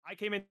I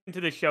came into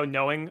the show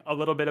knowing a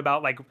little bit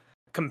about like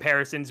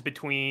comparisons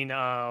between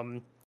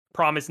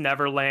Promise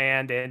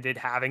Neverland and it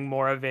having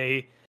more of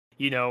a,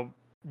 you know,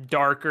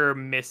 darker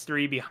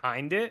mystery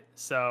behind it.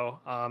 So,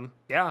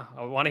 yeah,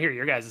 I want to hear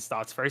your guys'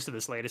 thoughts first of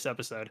this latest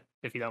episode,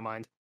 if you don't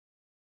mind.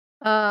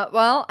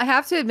 Well, I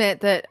have to admit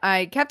that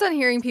I kept on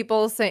hearing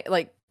people say,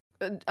 like,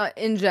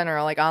 in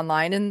general, like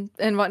online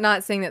and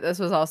whatnot, saying that this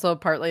was also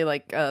partly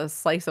like a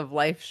slice of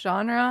life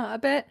genre a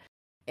bit.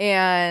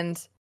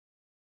 And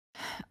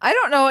I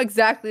don't know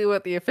exactly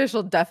what the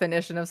official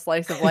definition of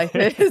slice of life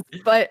is,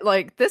 but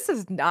like this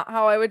is not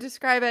how I would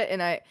describe it,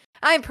 and I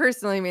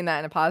personally mean that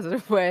in a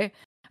positive way.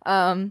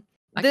 Um,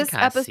 I can this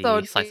kind of see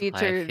episode slice of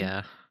life, featured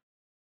yeah.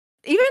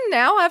 even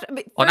now after I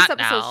mean, Well, first not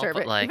episode, now, sure,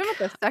 but but even like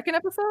with the second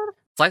episode,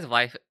 slice of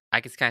life,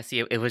 I can kind of see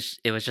it. It was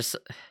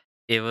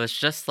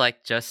just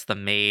like just the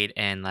maid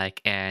and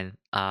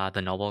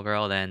the noble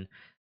girl, then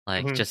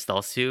like Mhm. just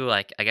those two.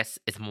 Like I guess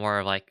it's more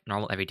of like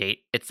normal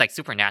everyday. It's like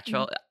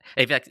supernatural.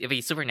 If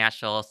it's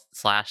supernatural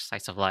slash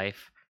slice of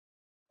life.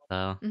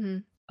 So mm-hmm.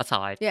 that's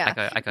how I Yeah, could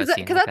I could because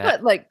see it like that's that.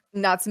 what, like,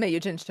 Natsume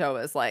Yujin show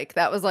is like.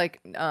 That was, like,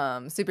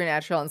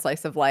 supernatural and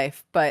slice of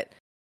life, but,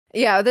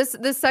 yeah, this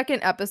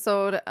second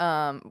episode,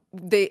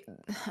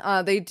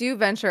 they do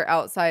venture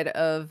outside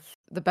of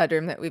the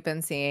bedroom that we've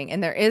been seeing,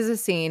 and there is a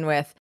scene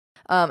with,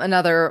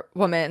 another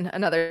woman,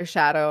 another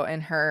shadow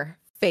in her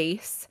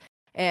face,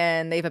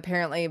 and they've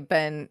apparently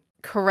been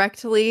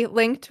correctly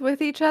linked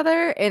with each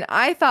other, and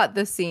I thought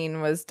the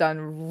scene was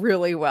done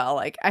really well.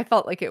 Like, I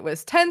felt like it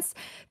was tense.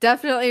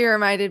 Definitely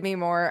reminded me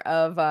more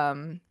of,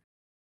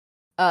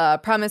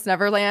 Promise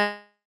Neverland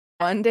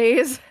One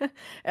days.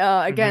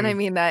 Again, I Mhm.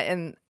 mean that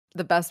in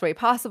the best way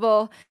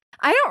possible.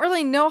 I don't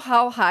really know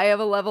how high of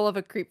a level of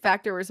a creep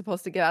factor we're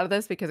supposed to get out of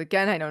this because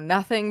again, I know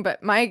nothing,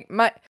 but my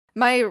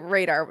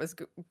radar was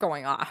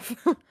going off.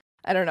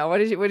 I don't know. What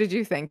did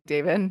you think,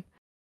 David?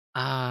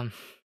 Um,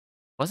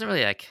 wasn't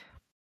really like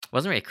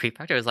wasn't really a creep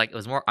factor. It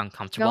was more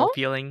uncomfortable No?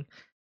 feeling.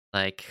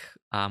 Like,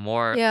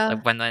 more Yeah.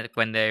 like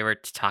when they were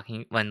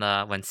talking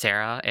when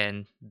Sarah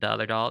and the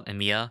other doll and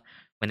Mia,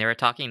 when they were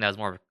talking, that was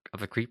more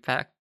of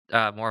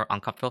a more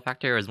uncomfortable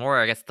factor. It was more,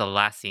 I guess, the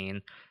last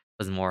scene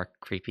was more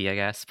creepy, I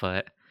guess,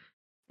 but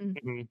Mm.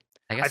 Mhm.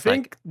 I I guess,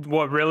 like think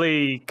what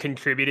really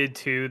contributed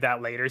to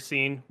that later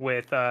scene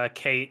with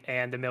Kate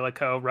and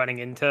Emilico running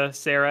into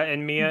Sarah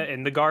and Mia Mhm.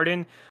 in the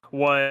garden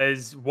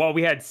was what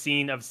we had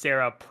seen of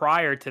Sarah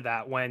prior to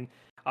that when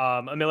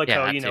yeah,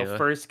 Emilico, that too.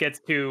 first gets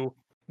to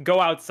go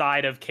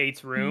outside of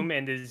Kate's Mhm. room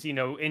and is,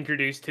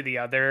 introduced to the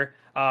other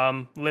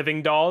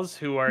living dolls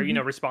who are,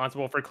 Mhm.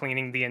 responsible for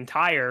cleaning the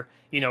entire,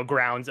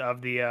 grounds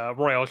of the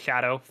Royal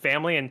Shadow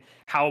family and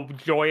how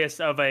joyous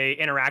of a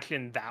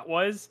interaction that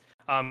was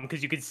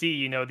because you could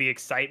see, the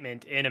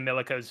excitement in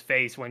Emilico's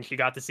face when she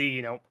got to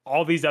see,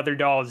 all these other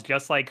dolls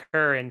just like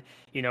her and,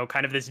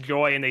 kind of this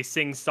joy and they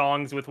sing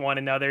songs with one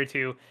another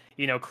to,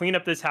 clean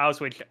up this house,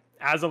 which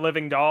as a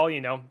living doll,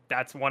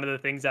 that's one of the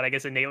things that I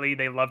guess innately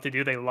they love to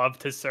do. They love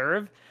to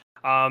serve.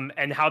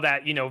 And how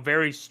that,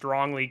 very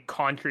strongly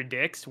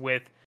contradicts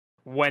with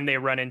when they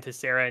run into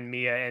Sarah and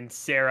Mia and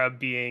Sarah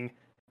being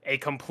a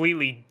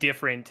completely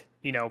different,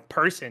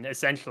 person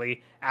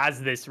essentially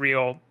as this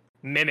real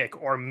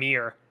mimic or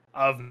mirror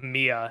of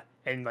Mia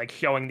and like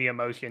showing the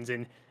emotions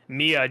and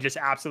Mia just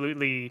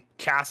absolutely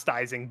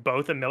chastising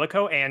both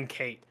Emilico and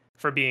Kate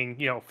for being,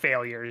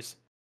 failures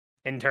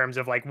in terms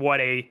of like what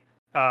a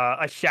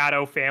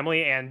shadow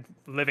family and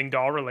living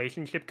doll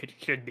relationship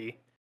should be.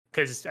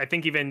 Because I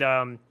think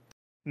even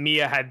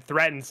Mia had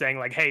threatened saying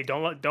like, "Hey,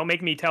 don't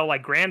make me tell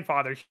like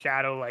grandfather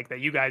Shadow like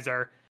that you guys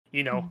are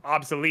Mhm.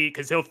 obsolete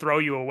because he'll throw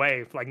you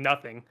away like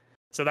nothing."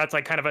 So that's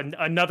like kind of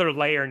another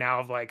layer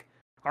now of like,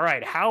 all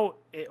right,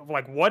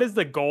 like what is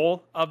the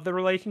goal of the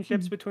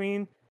relationships Mhm.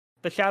 between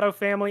the Shadow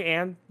family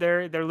and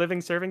their living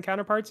servant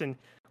counterparts, and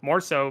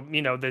more so,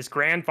 this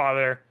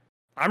grandfather.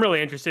 I'm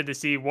really interested to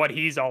see what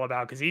he's all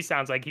about because he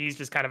sounds like he's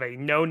just kind of a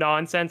no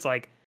nonsense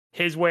like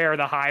his way or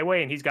the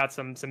highway, and he's got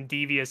some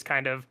devious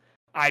kind of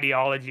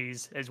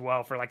ideologies as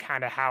well for like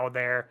kind of how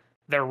their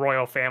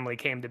royal family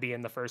came to be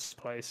in the first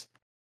place.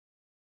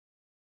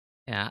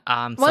 Yeah,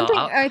 One so thing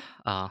I'll I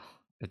uh,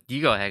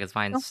 you go ahead 'cause oh,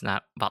 mine's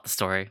not about the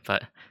story,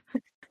 but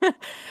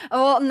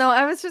well, no,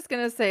 I was just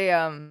gonna say,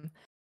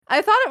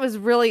 I thought it was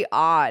really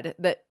odd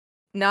that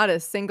not a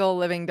single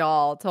living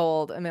doll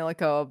told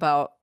Emilico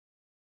about,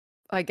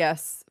 I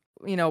guess,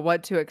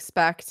 what to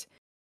expect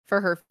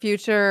for her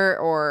future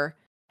or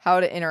how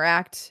to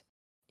interact,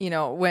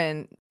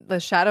 when the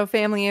shadow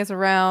family is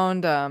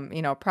around,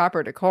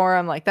 proper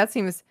decorum. Like that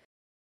seems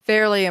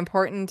fairly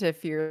important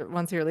if you're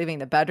once you're leaving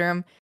the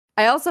bedroom.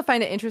 I also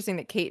find it interesting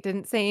that Kate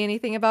didn't say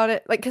anything about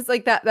it. Like, cause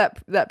like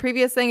that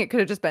previous thing, it could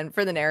have just been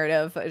for the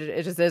narrative.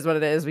 It just is what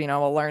it is.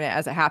 We'll learn it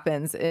as it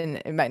happens, and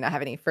it might not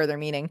have any further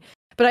meaning.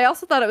 But I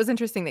also thought it was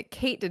interesting that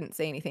Kate didn't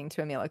say anything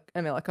to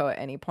Emilico at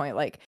any point.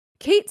 Like,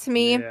 Kate to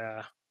me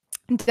Yeah.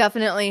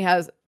 definitely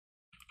has.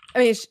 I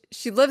mean,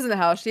 she lives in the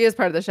house. She is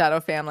part of the Shadow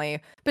family,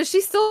 but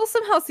she still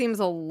somehow seems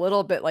a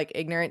little bit like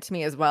ignorant to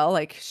me as well.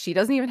 Like, she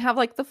doesn't even have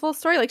like the full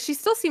story. Like, she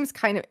still seems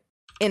kind of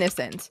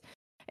innocent.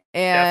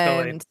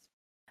 Definitely. And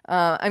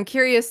I'm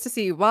curious to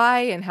see why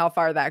and how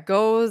far that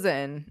goes.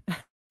 And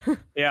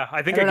Yeah, I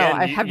I think don't know.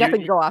 again, I have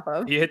nothing to go off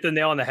of. you hit the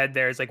nail on the head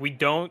there. It's like we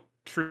don't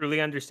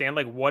truly understand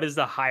like what is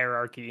the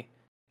hierarchy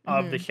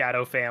of the Mhm.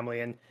 Shadow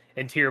family,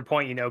 and to your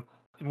point,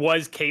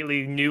 was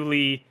Kaylee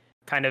newly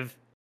kind of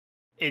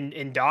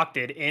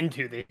inducted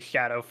into the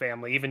Shadow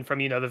family? Even from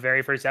the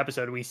very first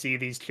episode, we see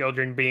these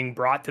children being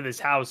brought to this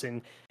house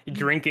and Mhm.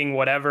 drinking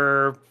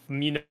whatever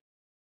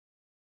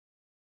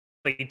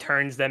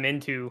turns them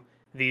into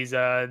these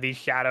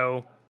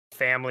Shadow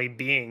family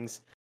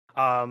beings.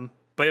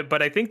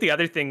 But I think the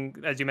other thing,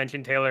 as you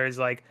mentioned, Taylor, is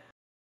like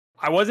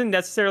I wasn't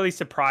necessarily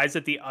surprised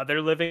that the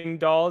other living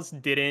dolls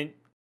didn't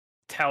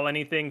tell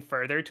anything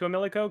further to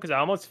Emilico, because I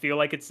almost feel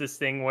like it's this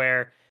thing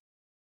where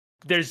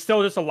there's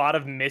still just a lot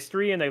of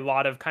mystery and a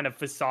lot of kind of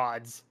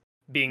facades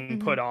being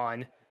put Mhm.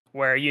 on,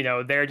 where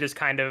they're just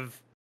kind of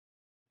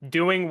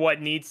doing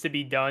what needs to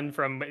be done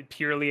from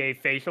purely a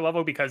facial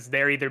level because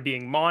they're either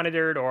being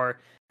monitored or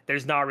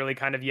there's not really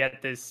kind of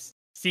yet this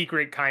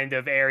secret kind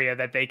of area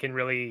that they can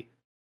really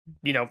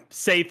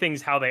say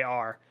things how they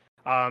are.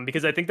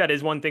 Because I think that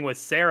is one thing with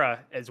Sarah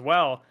as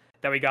well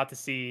that we got to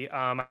see.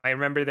 I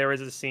remember there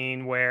was a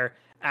scene where,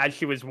 as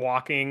she was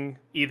walking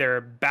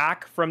either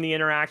back from the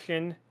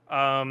interaction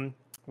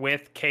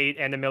with Kate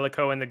and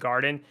Emilico in the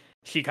garden,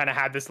 she kind of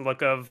had this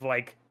look of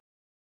like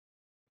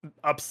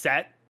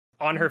upset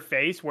on her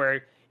face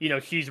where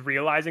she's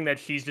realizing that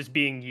she's just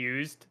being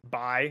used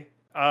by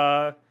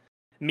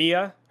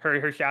Mia,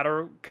 her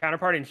shadow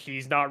counterpart, and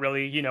she's not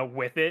really,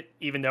 with it,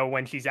 even though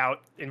when she's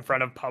out in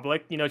front of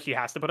public, she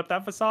has to put up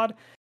that facade.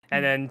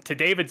 And Mhm. then to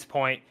David's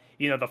point,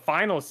 the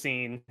final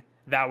scene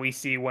that we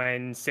see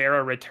when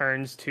Sarah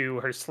returns to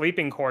her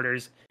sleeping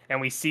quarters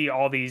and we see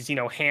all these,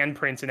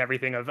 handprints and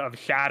everything of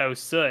shadow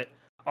soot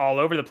all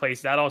over the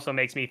place, that also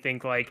makes me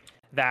think like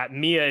that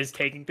Mia is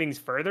taking things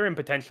further and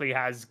potentially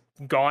has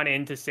gone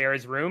into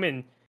Sarah's room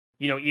and,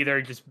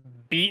 either just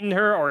beaten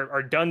her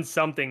or done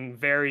something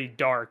very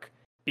dark,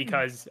 Mhm.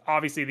 because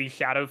obviously the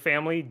Shadow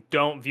family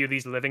don't view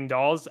these living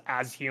dolls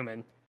as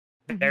human.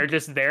 Mhm. They're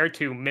just there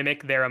to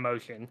mimic their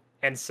emotion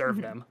and serve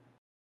Mhm. them.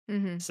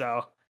 Mhm.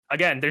 So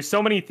again, there's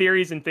so many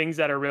theories and things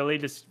that are really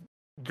just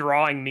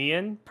drawing me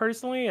in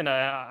personally, and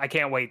I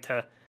can't wait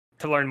to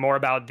learn more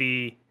about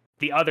the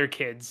other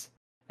kids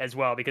as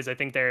well, because I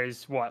think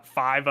there's what,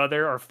 five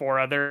other or four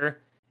other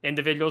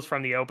individuals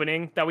from the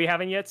opening that we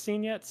haven't yet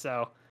seen yet.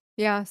 So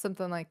Yeah,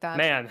 something like that.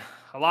 man,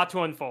 a lot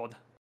to unfold.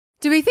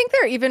 Do we think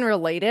they're even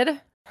related?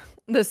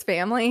 This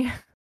family?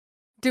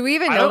 Do we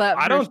even I know don't that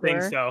I for don't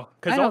think sure? so, I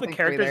because all don't the think so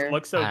characters either.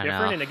 look so I don't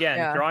different. know. And again,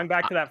 Yeah. drawing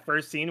back I, to that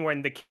first scene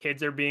when the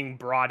kids are being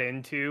brought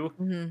into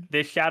Mhm.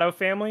 this Shadow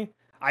family,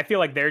 I feel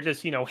like they're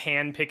just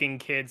hand picking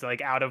kids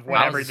like out of I Right.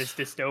 whatever was, this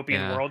dystopian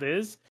yeah, world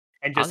is,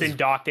 and I just was,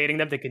 indoctrinating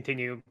them to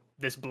continue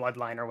this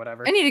bloodline or I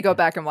whatever. need to go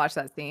back and watch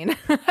that scene.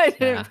 I yeah,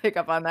 didn't pick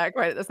up on that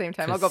quite at the same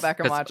time. I'll go back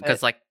and watch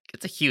it. like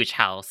it's a huge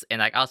house, and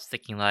like I was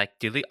thinking, like,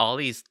 all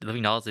these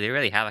living dolls, do they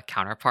really have a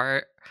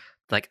counterpart,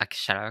 like a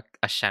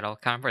shadow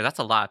counterpart? That's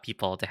a lot of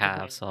people to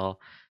have. Mhm. So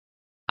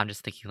I'm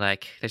just thinking,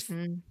 like, there's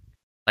Mm.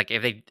 like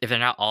if they're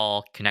not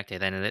all connected,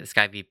 then it's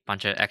got to be a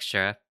bunch of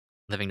extra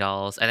living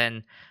dolls. And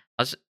then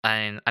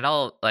and I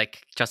know,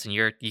 like, Justin,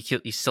 you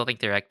still think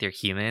they're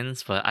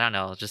humans, but I don't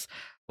know. Just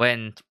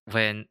when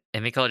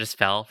Emiko just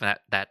fell from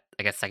that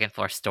I guess second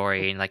floor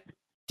story and like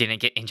didn't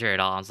get injured at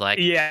all, I was like,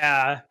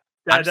 Yeah,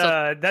 I'm that just that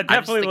I'm just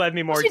definitely like, led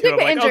me Well, more she to did of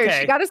get like, injured. She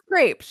okay, got a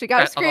scrape. She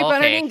got a scrape oh,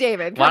 on her okay. knee,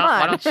 David. Come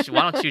on.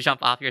 Why don't you jump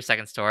off your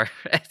second store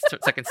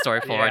second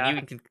story floor and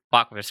yeah. you can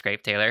walk with a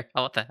scrape, Taylor?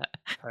 How about that?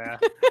 Yeah.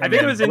 I And think it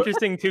then was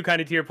interesting too,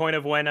 kind of to your point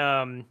of when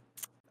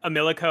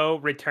Emilico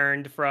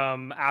returned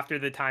from after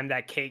the time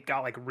that Kate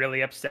got like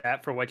really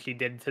upset for what she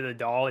did to the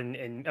doll, and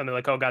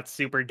Emilico got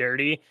super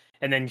dirty,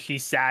 and then she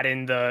sat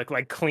in the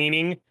like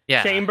cleaning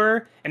Yeah,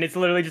 chamber, and it's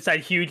literally just that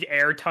huge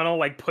air tunnel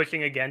like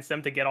pushing against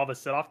them to get all the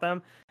soot off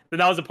them. So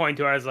that was a point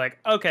to where I was like,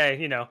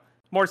 okay,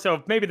 more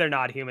so maybe they're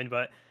not human,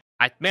 but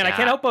man, I can't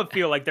yeah. help but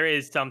feel like there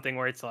is something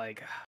where it's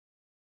like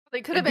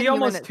They could have it'd been be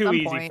human almost at too some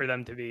easy point. for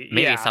them to be.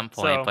 Maybe at Yeah. some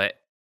point, So but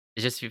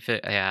it's just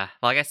yeah.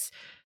 Well, I guess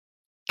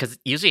because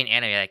usually in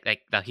anime,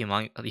 like the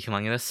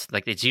humongous,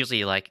 like it's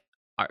usually like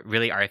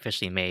really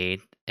artificially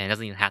made, and it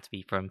doesn't even have to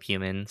be from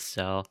humans.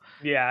 So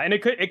yeah, and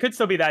it could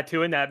still be that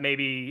too, in that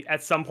maybe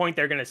at some point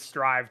they're gonna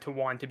strive to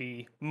want to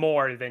be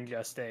more than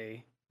just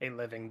a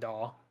living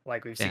doll,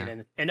 like we've seen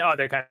yeah, in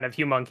other kind of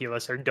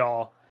homunculus or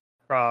doll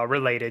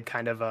related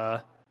kind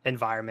of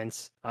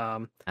environments. yeah.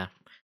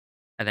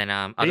 And then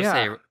I'll But just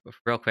say yeah,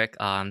 real quick,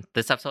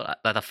 this episode,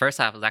 the first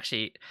half was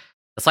actually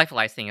the Slice of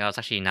Life thing. I was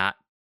actually not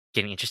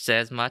getting interested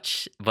as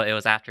much, but it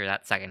was after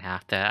that second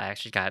half that I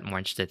actually got more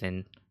interested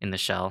in the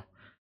show.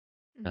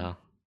 Mhm. So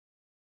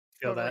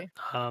feel that.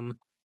 Totally.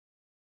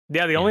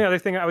 Yeah, the yeah, only other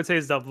thing I would say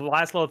is the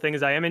last little thing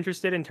is I am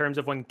interested in terms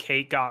of when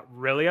Kate got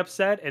really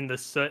upset and the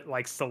soot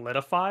like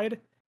solidified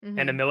and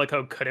Mhm.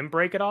 Emilico couldn't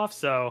break it off.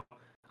 So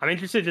I'm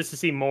interested just to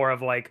see more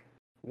of like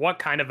what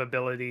kind of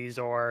abilities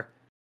or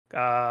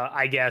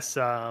I guess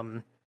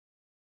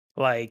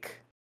like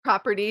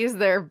properties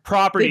they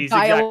properties.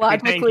 Exactly. Thank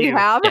biologically you.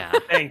 have. Yeah.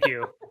 Thank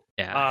you.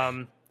 Yeah.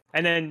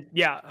 And then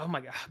oh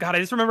my god, I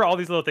just remember all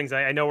these little things.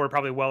 I know we're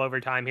probably well over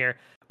time here,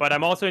 but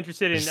I'm also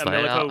interested in Just let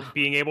it out. Emilico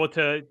being able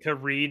to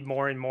read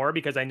more and more,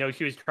 because I know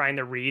she was trying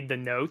to read the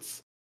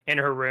notes in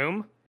her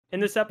room in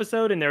this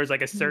episode, and there was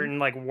like a certain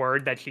like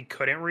word that she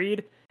couldn't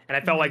read, and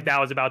I felt like that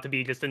was about to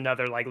be just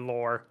another like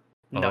lore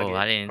Oh, I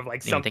nugget didn't of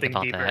like even think something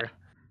about deeper.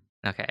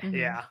 that. Okay. Mhm.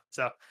 Yeah.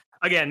 So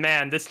again,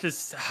 man, this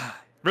just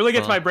really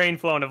gets Well- my brain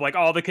flowing of like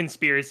all the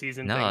conspiracies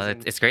and No, things. it's,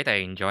 and it's great that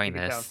you're enjoying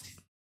keep it this.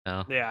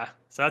 So, yeah,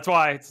 so that's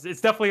why it's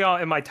definitely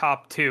in my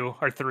top 2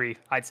 or 3,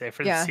 I'd say,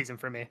 for Yeah. this season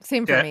for me.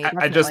 Same for me. Yeah,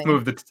 I just definitely.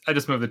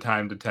 moved the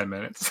time to 10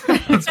 minutes.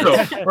 Let's go.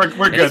 We're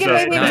We good. can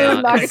It's maybe good.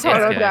 move No, it's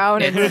Nagatoro good.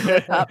 down and move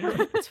this up.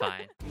 it's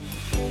fine.